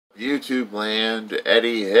YouTube land,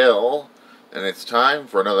 Eddie Hill, and it's time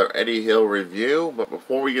for another Eddie Hill review. But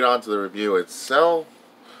before we get on to the review itself,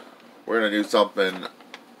 we're going to do something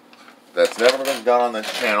that's never been done on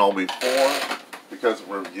this channel before, because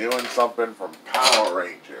we're reviewing something from Power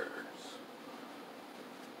Rangers.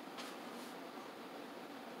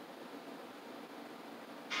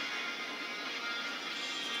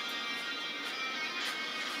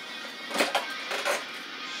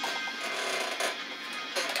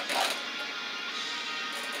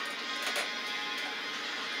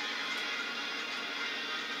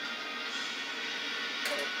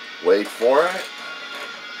 Wait for it.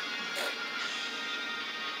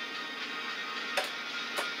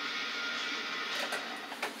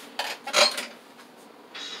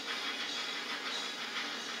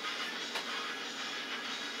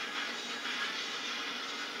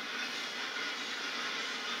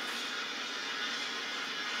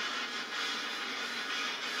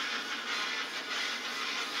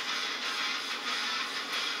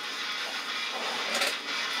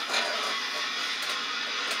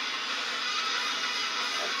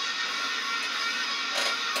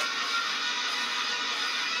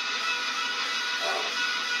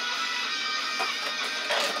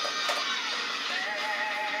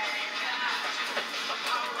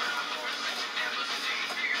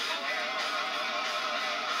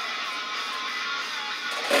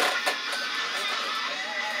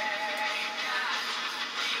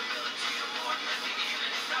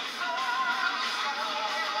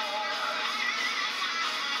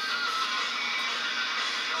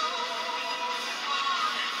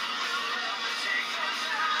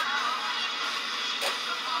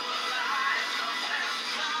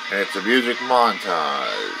 And it's a music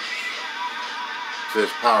montage to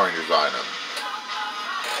this Power Rangers item.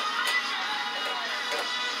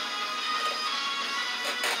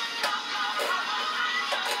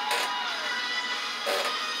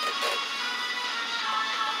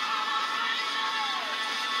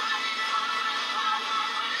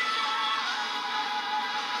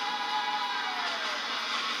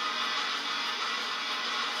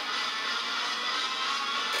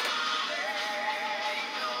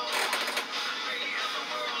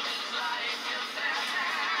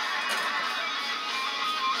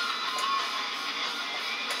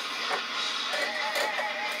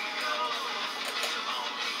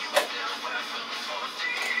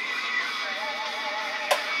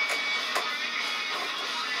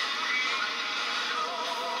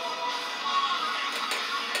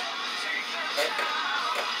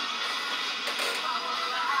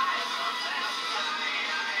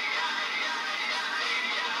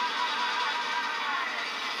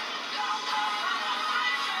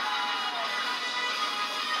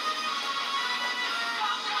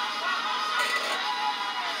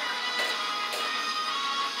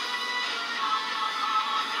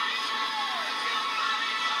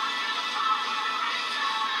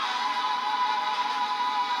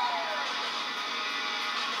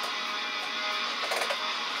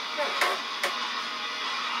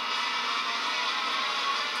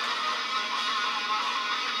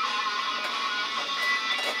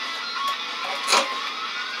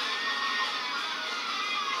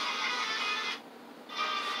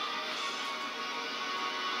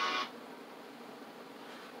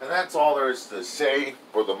 And that's all there is to say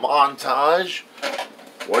for the montage.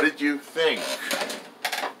 What did you think?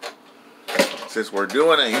 Since we're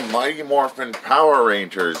doing a Mighty Morphin Power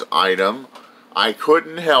Rangers item, I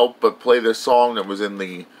couldn't help but play the song that was in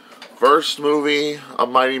the first movie of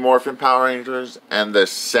Mighty Morphin Power Rangers and the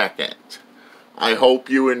second. I hope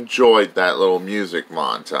you enjoyed that little music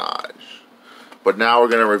montage. But now we're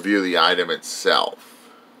going to review the item itself.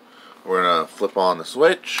 We're going to flip on the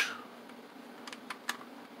switch.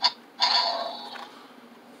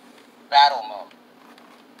 Battle mode.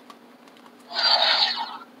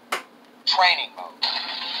 Training mode.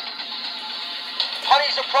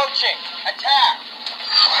 Honey's approaching. Attack.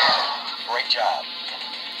 Great job.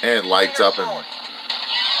 And it lights up and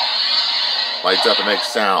makes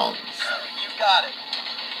sounds. You got it.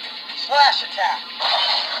 Slash attack.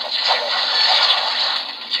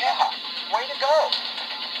 Yeah, way to go.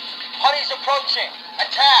 Honey's approaching.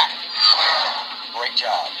 Attack. Great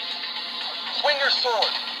job. Swing your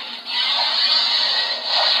sword.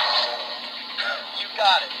 You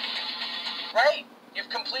got it. Great. You've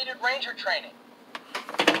completed Ranger training.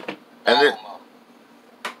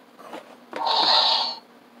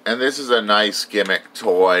 And this is a nice gimmick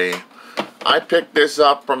toy. I picked this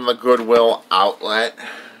up from the Goodwill outlet,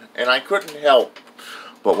 and I couldn't help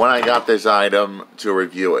but when I got this item to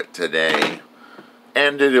review it today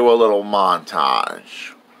and to do a little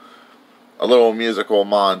montage. a little musical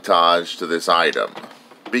montage to this item.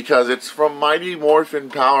 Because it's from Mighty Morphin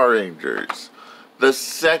Power Rangers, the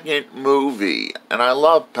second movie, and I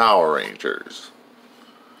love Power Rangers.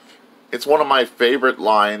 It's one of my favorite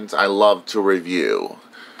lines I love to review.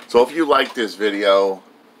 So if you like this video,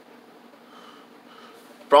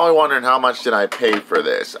 probably wondering how much did I pay for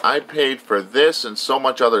this. I paid for this and so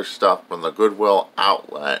much other stuff from the Goodwill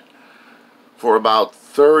outlet for about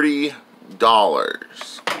 $30.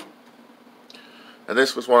 And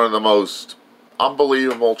this was one of the most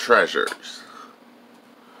unbelievable treasures.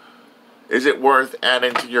 Is it worth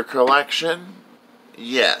adding to your collection?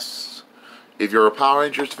 Yes. If you're a Power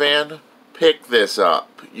Rangers fan, pick this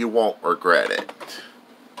up. You won't regret it.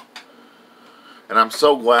 And I'm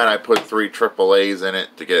so glad I put 3 AAAs in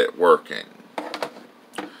it to get it working.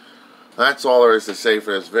 That's all there is to say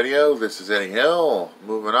for this video. This is Eddie Hill.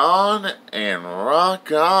 Moving on and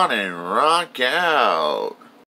rock out.